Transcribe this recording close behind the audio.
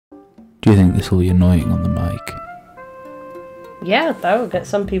Do you think this will be annoying on the mic? Yeah, that will get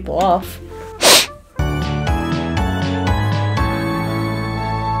some people off.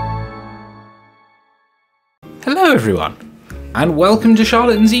 Hello everyone, and welcome to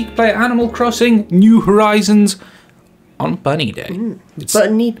Charlotte and Zeke play Animal Crossing New Horizons on Bunny Day.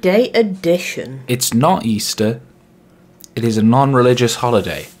 Bunny Day edition. It's not Easter, it is a non-religious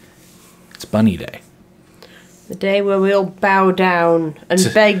holiday. It's Bunny Day. The day where we all bow down and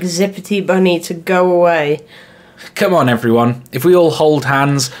beg Zippity Bunny to go away. Come on everyone, if we all hold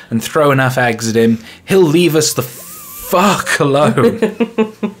hands and throw enough eggs at him, he'll leave us the fuck alone.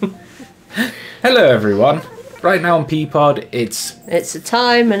 Hello everyone. Right now on Peapod, it's a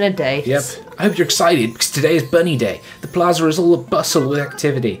time and a date. Yep. I hope you're excited because today is Bunny Day. The plaza is all abustle with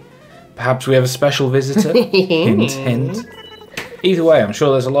activity. Perhaps we have a special visitor? Hint, hint. Either way, I'm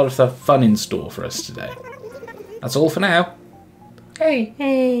sure there's a lot of fun in store for us today. That's all for now.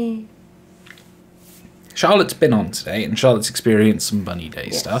 Hey. Charlotte's been on today, and Charlotte's experienced some Bunny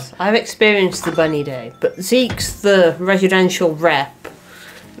Day stuff. I've experienced the Bunny Day, but Zeke's the residential rep,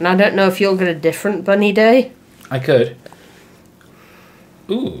 and I don't know if you'll get a different Bunny Day. I could.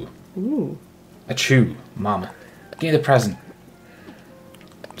 Ooh. Ooh. Achoo, Mama. Give me the present.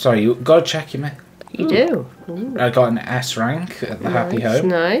 Sorry, you gotta check your mail. You do. Ooh. I got an S rank at the Happy Home.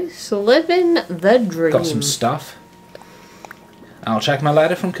 Nice. Living the dream. Got some stuff. I'll check my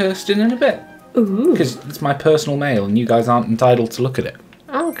letter from Kirsten in a bit. Ooh. Because it's my personal mail and you guys aren't entitled to look at it.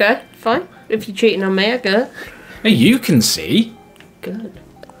 Oh, okay, fine. If you're cheating on me, I get it. Now you can see. Good.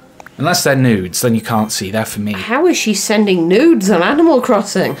 Unless they're nudes, then you can't see. They're for me. How is she sending nudes on Animal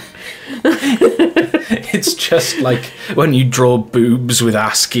Crossing? It's just like when you draw boobs with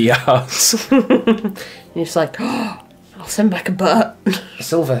ASCII art. And it's like, oh, I'll send back a butt. A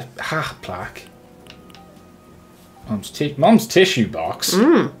silver plaque. Mom's tissue box.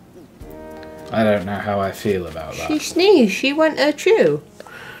 Mm. I don't know how I feel about that. She sneezed. She went achoo.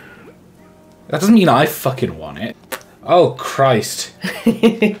 That doesn't mean I fucking want it. Oh, Christ.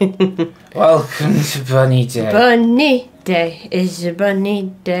 Welcome to Bunny Day. Bunny Day is a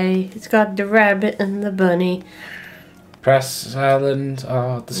bunny day. It's got the rabbit and the bunny. Press island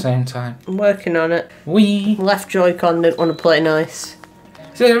at the same time. I'm working on it. Wee. Left Joy-Con didn't want to play nice.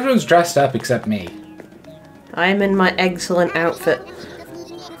 See, everyone's dressed up except me. I am in my excellent outfit.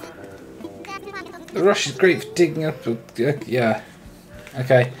 The rush is great for digging up. Yeah.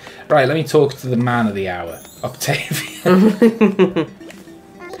 Okay. Right, let me talk to the man of the hour, Octavia.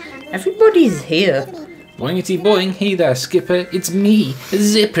 Everybody's here. Boingity boing, hey there, Skipper. It's me,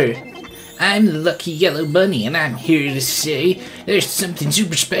 Zipper. I'm the lucky yellow bunny, and I'm here to say there's something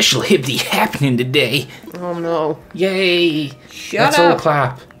super special hippity happening today. Oh no. Yay! Shut Let's up. all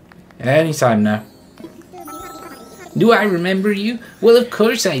clap. Anytime now. Do I remember you? Well, of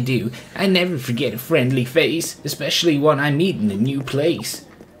course I do. I never forget a friendly face, especially one I meet in a new place.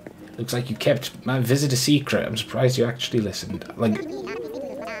 Looks like you kept my visit a secret. I'm surprised you actually listened. Like,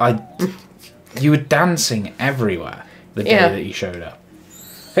 you were dancing everywhere the day that you showed up.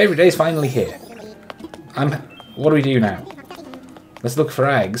 Favorite day's finally here. What do we do now? Let's look for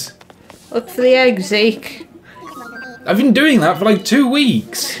eggs. Look for the egg, Zeke. I've been doing that for like 2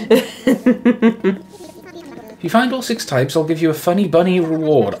 weeks. If you find all 6 types, I'll give you a funny bunny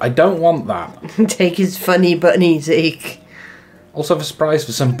reward. I don't want that. Take his funny bunny, Zeke. Also have a surprise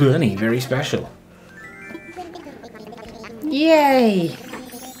for some bunny, very special. Yay!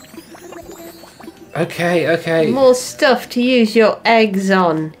 Okay. More stuff to use your eggs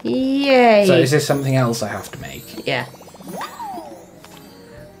on. Yay! So is this something else I have to make? Yeah.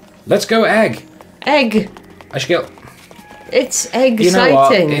 Let's go egg! Egg! I should get... It's exciting. You know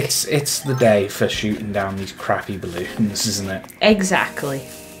what? It's the day for shooting down these crappy balloons, isn't it? Exactly.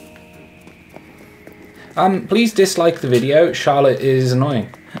 Please dislike the video. Charlotte is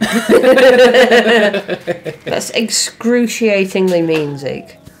annoying. That's excruciatingly mean,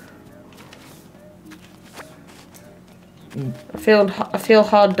 Zeke. I feel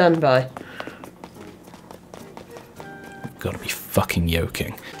hard done by. I've got to be fucking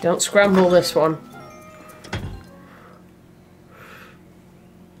yoking. Don't scramble this one.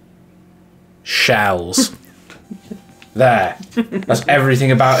 Shells. There. That's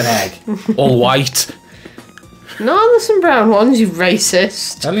everything about an egg. All white. No, there's some brown ones, you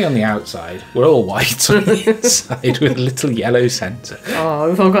racist. Only on the outside. We're all white on the inside with a little yellow centre. Oh,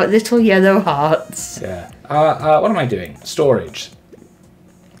 we've all got little yellow hearts. Yeah. What am I doing? Storage.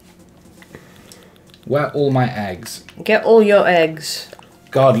 Where are all my eggs? Get all your eggs.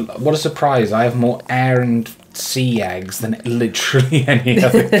 God, what a surprise. I have more air and sea eggs than literally any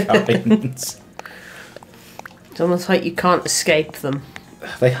other kinds. It's almost like you can't escape them.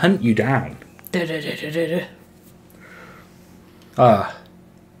 They hunt you down. Da-da-da-da-da-da. Ah.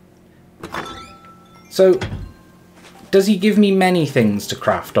 So, does he give me many things to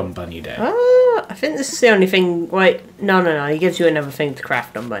craft on Bunny Day? I think this is the only thing. Wait, no. He gives you another thing to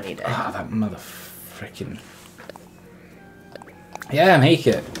craft on Bunny Day. Ah, that mother frickin'. Yeah, make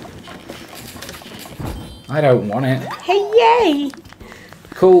it. I don't want it. Hey, yay!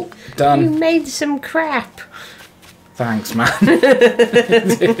 Cool, You done. made some crap. Thanks, man.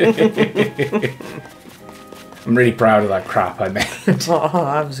 I'm really proud of that crap I made. Oh,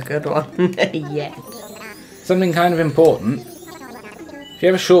 that was a good one. Yeah. Something kind of important. If you're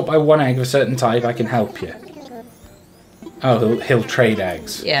ever short by one egg of a certain type, I can help you. Oh, he'll trade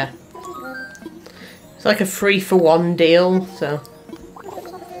eggs. Yeah. It's like a 3-for-1 deal, so.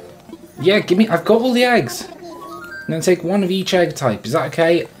 Yeah, give me. I've got all the eggs. I'm gonna take one of each egg type. Is that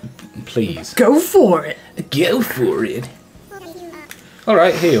okay? Please. Go for it! Go for it.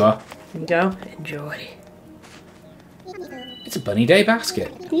 Alright, here you are. Here you go. Enjoy. It's a Bunny Day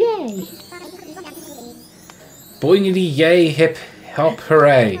basket. Yay! Boingity yay, hip hop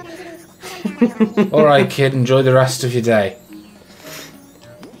hooray. Alright, kid, enjoy the rest of your day.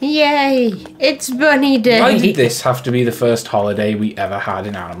 Yay! It's Bunny Day! Why did this have to be the first holiday we ever had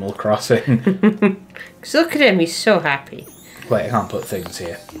in Animal Crossing? Because look at him, he's so happy. Wait, I can't put things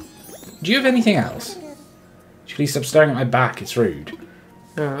here. Do you have anything else? Would you please stop staring at my back? It's rude.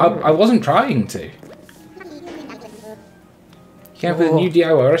 I wasn't trying to. You came up with a new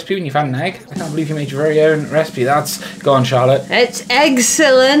DIY recipe when you found an egg? I can't believe you made your very own recipe. Go on, Charlotte. It's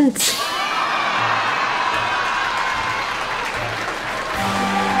excellent!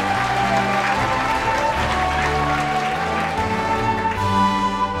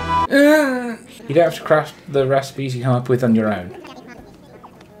 You don't have to craft the recipes you come up with on your own.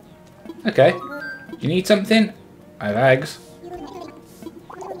 Okay. You need something? I have eggs.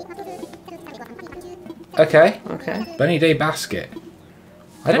 Okay. Okay. Bunny Day basket.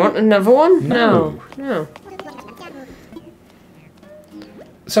 I You want another one? No. No.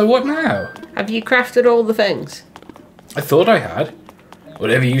 So what now? Have you crafted all the things? I thought I had.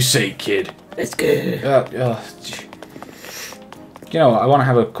 Whatever you say, kid. Let's go. You know what? I want to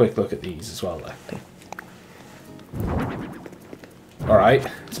have a quick look at these as well, though. Alright.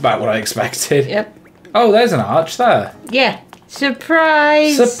 It's about what I expected. Yep. Oh, there's an arch there. Yeah.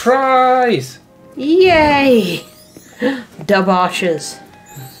 Surprise! Surprise! Yay! Dub archers.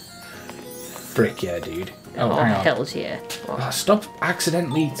 Frick yeah, dude. Oh, hang on. hells yeah. Oh, stop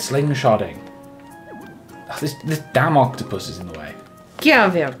accidentally slingshotting. Oh, this damn octopus is in the way. Get out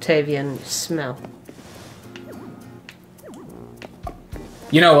of here, Octavian. Smell.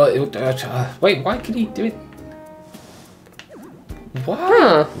 You know what? Wait, why could he do it? What?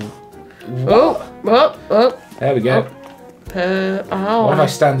 Huh. Oh. There we go. Oh. What if I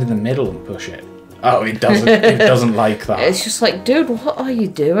stand in the middle and push it? Oh, it doesn't. It doesn't like that. It's just like, dude, what are you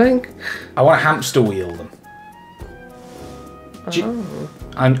doing? I want to hamster wheel them.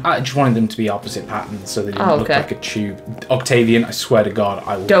 I just wanted them to be opposite patterns so they didn't look like a tube. Octavian, I swear to God,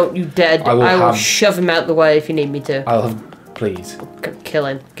 I will. Don't you dare. I will shove him out the way if you need me to. I'll have. Please. I'm gonna kill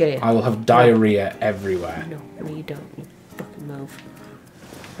him. Get here. I will have diarrhea everywhere. No, you don't. You fucking move.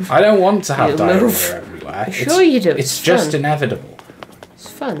 I don't want to have diarrhea move. everywhere. Sure you do. It's just inevitable. It's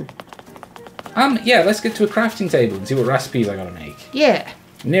fun. Yeah, let's get to a crafting table and see what recipes I gotta make. Yeah.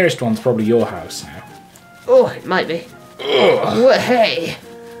 Nearest one's probably your house now. Oh, it might be. Well, hey.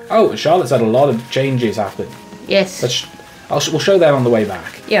 Oh, Charlotte's had a lot of changes happen. Yes. We'll show them on the way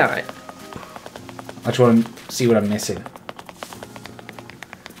back. Yeah, alright. I just want to see what I'm missing.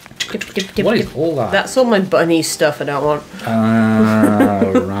 What is all that? That's all my bunny stuff I don't want.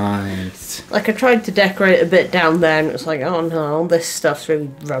 Right. Like, I tried to decorate a bit down there and it was like, oh no, this stuff's really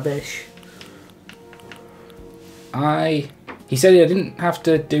rubbish. He said I didn't have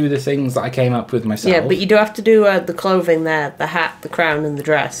to do the things that I came up with myself. Yeah, but you do have to do the clothing there, the hat, the crown and the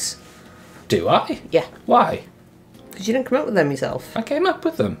dress. Do I? Yeah. Why? Because you didn't come up with them yourself. I came up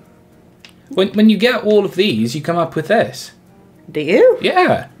with them. When you get all of these, you come up with this. Do you?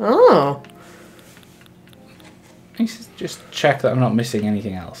 Yeah. Oh. Let's just check that I'm not missing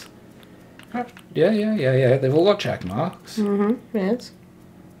anything else. Yeah. They've all got check marks. Mm-hmm, yes.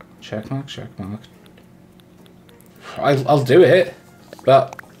 Check mark. I'll do it,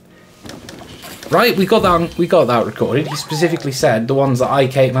 but right, we got that recorded. He specifically said the ones that I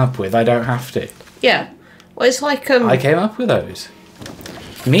came up with, I don't have to. Yeah. Well, it's like I came up with those.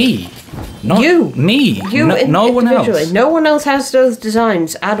 Me, not you. Me. You. No one else. No one else has those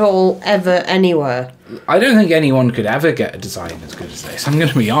designs at all, ever, anywhere. I don't think anyone could ever get a design as good as this. I'm going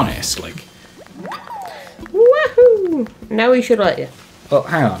to be honest. Like, Woohoo! Now we should let you. Oh,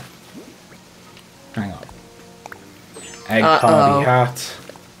 hang on. Hang on. Egg party hat.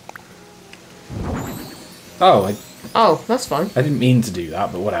 Oh, Oh, that's fine. I didn't mean to do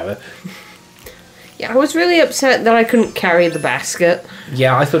that, but whatever. Yeah, I was really upset that I couldn't carry the basket.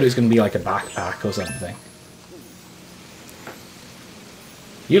 Yeah, I thought it was going to be like a backpack or something.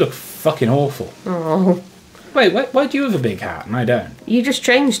 You look fucking awful. Oh. Wait, why do you have a big hat and I don't? You just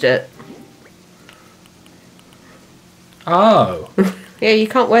changed it. Oh. Yeah, you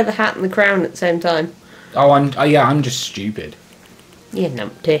can't wear the hat and the crown at the same time. Oh, I'm just stupid. You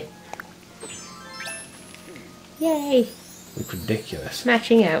numpty. Yay. Look ridiculous.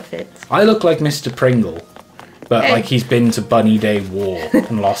 Smashing outfits. I look like Mr. Pringle, but Hey. like he's been to Bunny Day War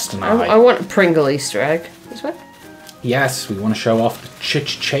and lost an eye. I want a Pringle Easter egg. This way? Yes, we want to show off the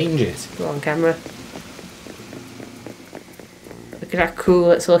changes. Go on, camera. Look at how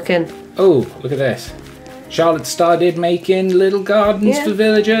cool it's looking. Oh, look at this. Charlotte started making little gardens Yeah. for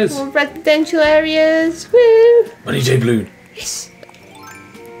villagers. More residential areas. Woo! Bunny Day Balloon. Yes.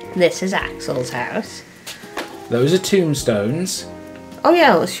 This is Axel's house. Those are tombstones. Oh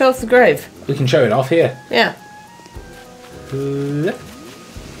yeah, let's show off the grave. We can show it off here. Yeah.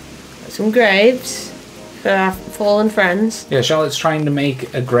 Some graves for our fallen friends. Yeah, Charlotte's trying to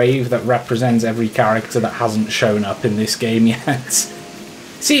make a grave that represents every character that hasn't shown up in this game yet.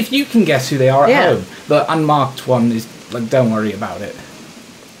 See if you can guess who they are at Yeah. home. The unmarked one is like, don't worry about it.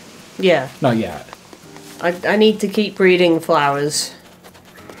 Yeah. Not yet. I need to keep breeding flowers.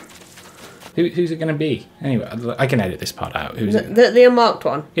 Who's it going to be? Anyway, I can edit this part out. Who's it? The unmarked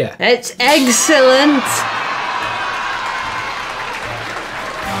one. Yeah. It's excellent.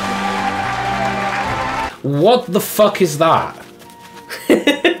 What the fuck is that?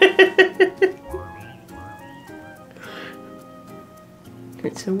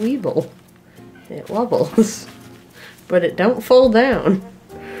 It's a weeble. It wobbles, but it don't fall down.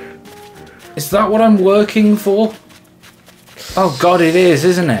 Is that what I'm working for? Oh god, it is,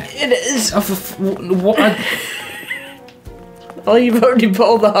 isn't it? It is. Oh, what? Oh, you've already put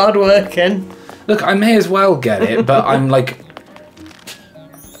all the hard work in. Look, I may as well get it, but I'm like...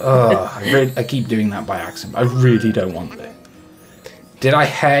 I keep doing that by accident. I really don't want it. Did I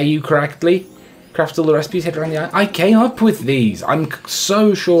hair you correctly? Craft all the recipes, hit around the eye. I came up with these. I'm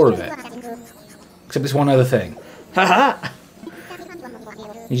so sure of it. Except this one other thing. Haha.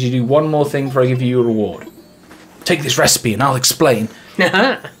 Need you to do one more thing before I give you your reward. Take this recipe and I'll explain.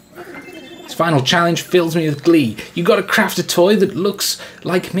 This final challenge fills me with glee. You gotta craft a toy that looks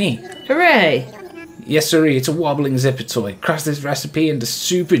like me. Hooray. Yes, sirree, it's a wobbling zipper toy. Craft this recipe and the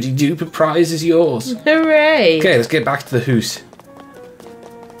super duper prize is yours. Hooray. Okay, let's get back to the hoose.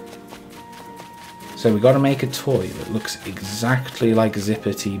 So we gotta make a toy that looks exactly like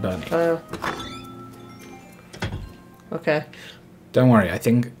Zipper T Bunny. Okay. Don't worry, I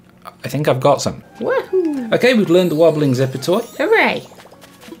think I've got some. Woohoo. Okay, we've learned the wobbling zipper toy. Hooray.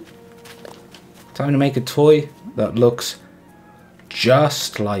 Time to make a toy that looks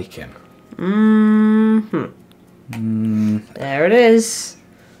just like him. There it is.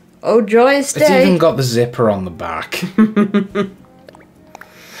 Oh, joyous It's day. even got the zipper on the back.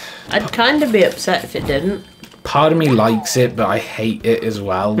 I'd kind of be upset if it didn't. Part of me likes it, but I hate it as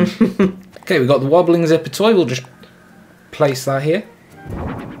well. Okay, we've got the wobbling zipper toy. We'll just place that here.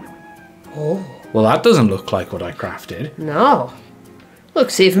 Oh. Well, that doesn't look like what I crafted. No.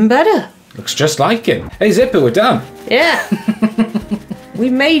 Looks even better. Looks just like him. Hey, Zipper, we're done. Yeah. We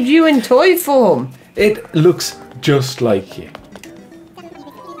made you in toy form. It looks just like you.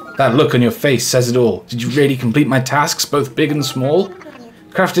 That look on your face says it all. Did you really complete my tasks, both big and small?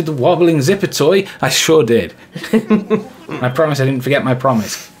 Crafted the wobbling zipper toy? I sure did. I promise I didn't forget my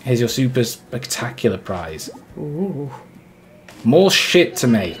promise. Here's your super spectacular prize. Ooh. More shit to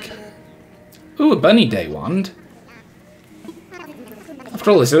make. Ooh, a Bunny Day wand.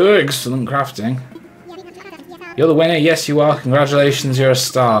 After all this excellent crafting. You're the winner, yes you are. Congratulations, you're a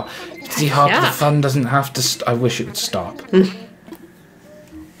star. See, half the fun doesn't have to I wish it would stop.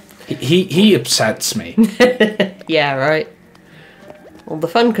 he upsets me. Yeah, right. Well, the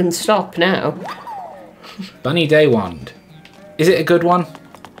fun can stop now. Bunny Day wand. Is it a good one?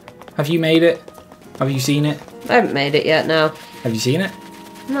 Have you made it? Have you seen it? I haven't made it yet, no. Have you seen it?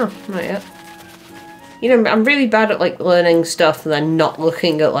 No, not yet. You know, I'm really bad at, like, learning stuff and then not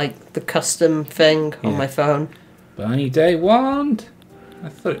looking at, like, the custom thing on my phone. Bunny Day wand? I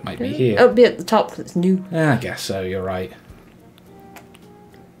thought it might be here. It'll be at the top 'cause it's new. I guess so, you're right.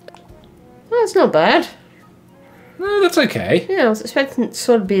 Well, that's not bad. No, that's okay. Yeah, I was expecting it to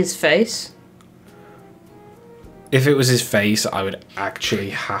sort of be his face. If it was his face, I would actually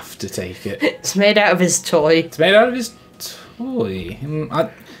have to take it. It's made out of his toy. It's made out of his Boy,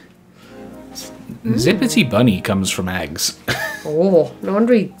 Zippity Bunny comes from eggs. Oh, no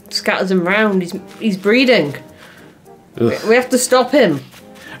wonder he scatters them round. He's breeding. Ugh. We have to stop him.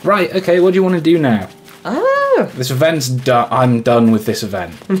 Right, okay, what do you want to do now? Oh. This event's done. I'm done with this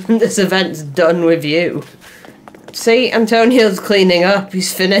event. This event's done with you. See, Antonio's cleaning up.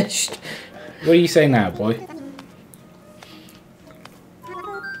 He's finished. What do you say now, boy?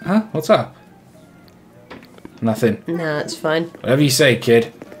 Huh? What's up? Nothing. Nah, it's fine. Whatever you say,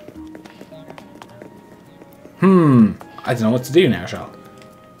 kid. I don't know what to do now, shall?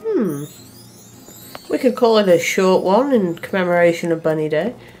 We could call it a short one in commemoration of Bunny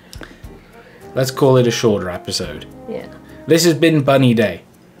Day. Let's call it a shorter episode. Yeah. This has been Bunny Day.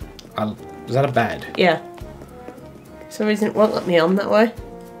 Is that a bed? Yeah. For some reason it won't let me on that way.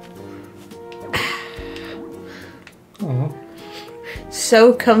 Oh.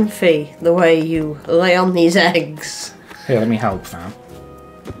 So comfy the way you lay on these eggs. Here, let me help, fam.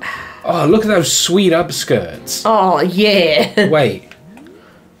 Oh, look at those sweet upskirts. Oh, yeah. Wait.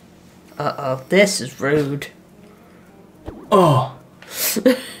 Uh-oh, this is rude. Oh.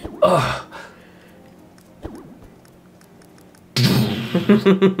 Oh.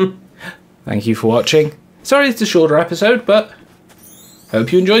 Thank you for watching. Sorry it's a shorter episode, but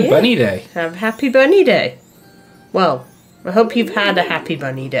hope you enjoyed Bunny Day. Have a happy Bunny Day. Well, I hope you've had a happy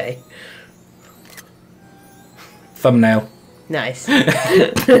Bunny Day. Thumbnail. Nice.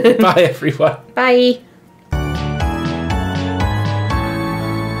 Bye, everyone. Bye.